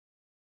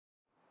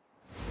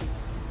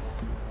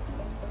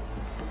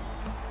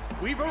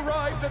we've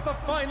arrived at the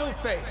final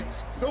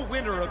phase. The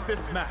winner of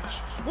this match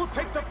will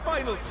take the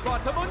final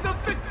spot among the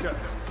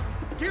victors.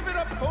 Give it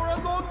up for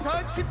a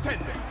long-time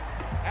contender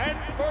and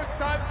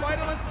first-time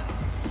finalist.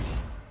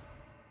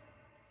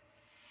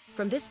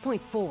 From this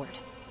point forward,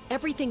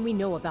 everything we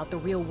know about the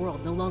real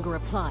world no longer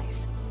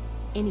applies.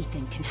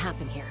 Anything can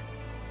happen here.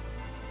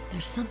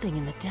 There's something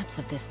in the depths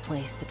of this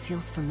place that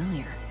feels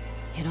familiar,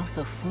 yet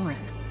also foreign.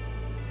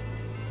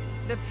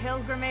 The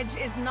pilgrimage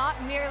is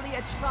not merely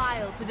a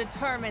trial to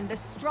determine the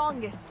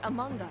strongest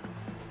among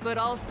us, but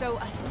also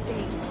a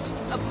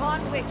stage upon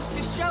which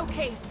to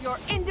showcase your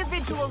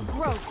individual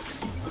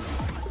growth.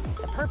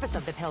 The purpose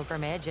of the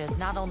pilgrimage is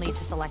not only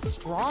to select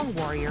strong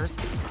warriors,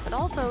 but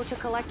also to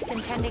collect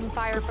contending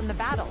fire from the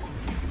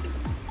battles.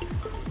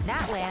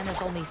 Natlan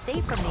is only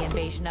safe from the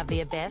invasion of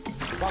the Abyss,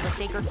 while the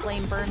sacred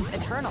flame burns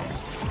eternal.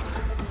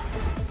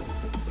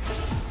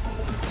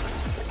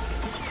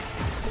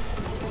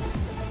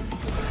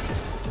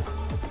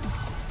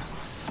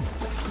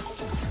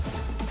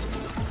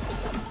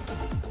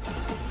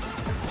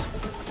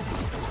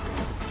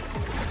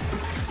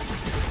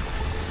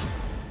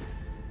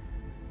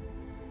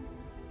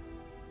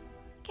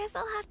 Guess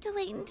I'll have to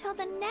wait until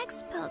the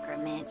next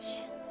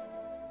pilgrimage.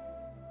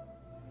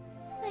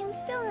 I'm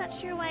still not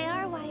sure why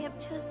our Wyatt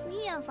chose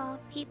me of all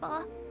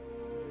people.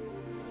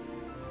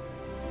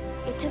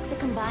 It took the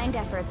combined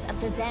efforts of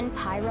the then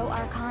Pyro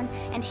Archon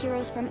and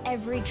heroes from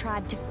every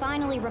tribe to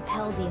finally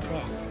repel the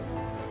Abyss.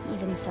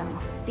 Even so,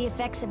 the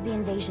effects of the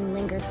invasion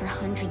lingered for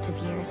hundreds of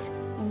years,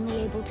 only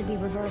able to be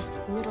reversed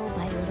little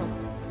by little.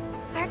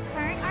 Our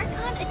current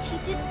Archon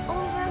achieved an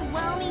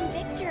overwhelming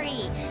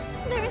victory.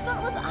 The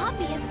result was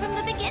obvious from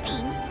the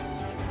beginning.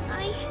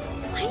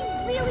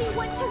 I really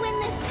want to win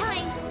this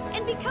time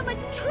and become a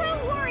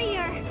true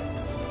warrior!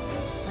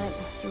 But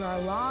through our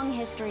long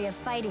history of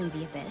fighting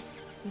the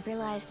Abyss, we've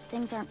realized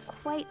things aren't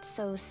quite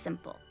so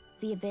simple.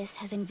 The Abyss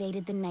has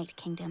invaded the Night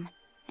Kingdom,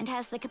 and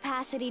has the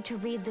capacity to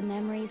read the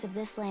memories of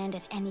this land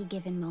at any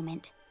given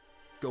moment.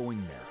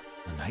 Going there,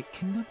 the Night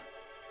Kingdom?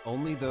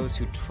 Only those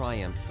who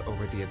triumph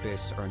over the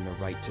Abyss earn the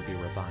right to be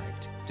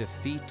revived.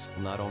 Defeat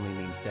not only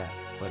means death,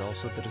 but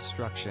also the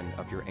destruction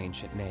of your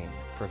ancient name,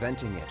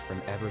 preventing it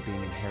from ever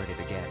being inherited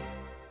again.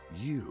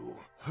 You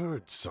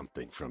heard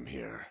something from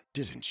here,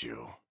 didn't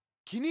you?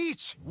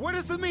 Kinich, what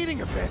is the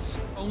meaning of this?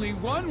 Only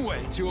one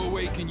way to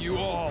awaken you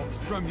all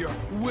from your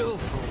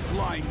willful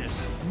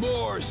blindness.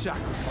 More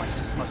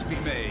sacrifices must be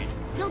made.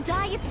 You'll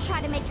die if you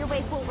try to make your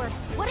way forward.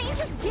 Why don't you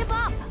just give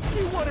up?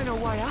 You want to know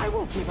why I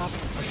won't give up?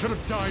 I should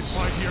have died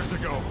 5 years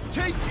ago.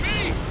 Take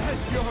me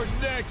as your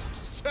next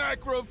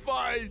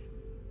sacrifice!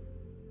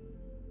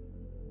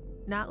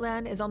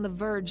 Natlan is on the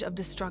verge of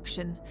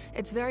destruction.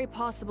 It's very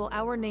possible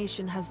our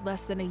nation has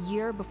less than a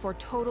year before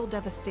total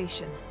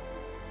devastation.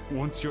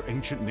 Once your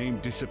ancient name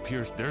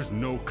disappears, there's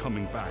no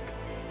coming back.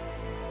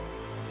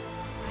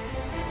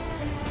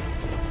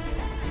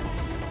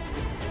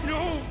 No!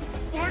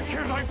 Why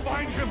can't I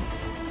find him?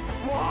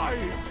 Why?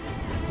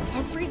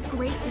 Every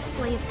great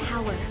display of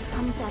power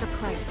comes at a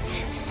price.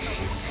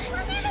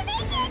 We'll never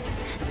make it!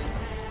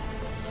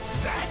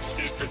 That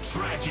is the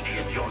tragedy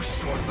of your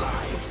short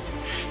lives.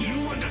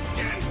 You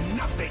understand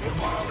nothing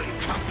of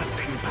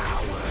all-encompassing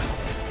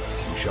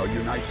power. We shall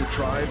unite the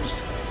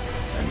tribes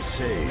and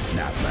save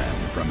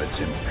Natlan from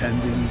its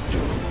impending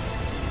doom.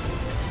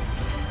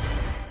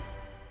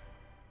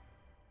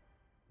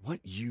 What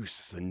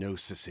use is the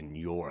Gnosis in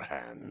your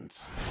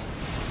hands?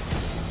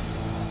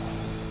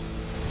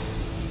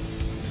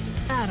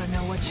 I don't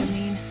know what you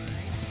mean.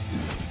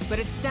 But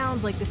it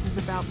sounds like this is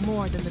about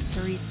more than the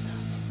Tsaritsa.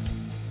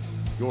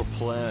 Your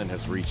plan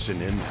has reached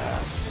an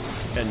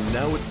impasse, and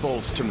now it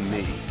falls to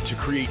me to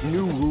create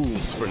new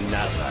rules for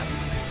Natlan.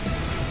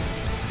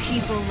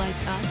 People like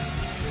us.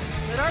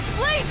 Let our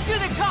blades do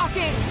the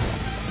talking!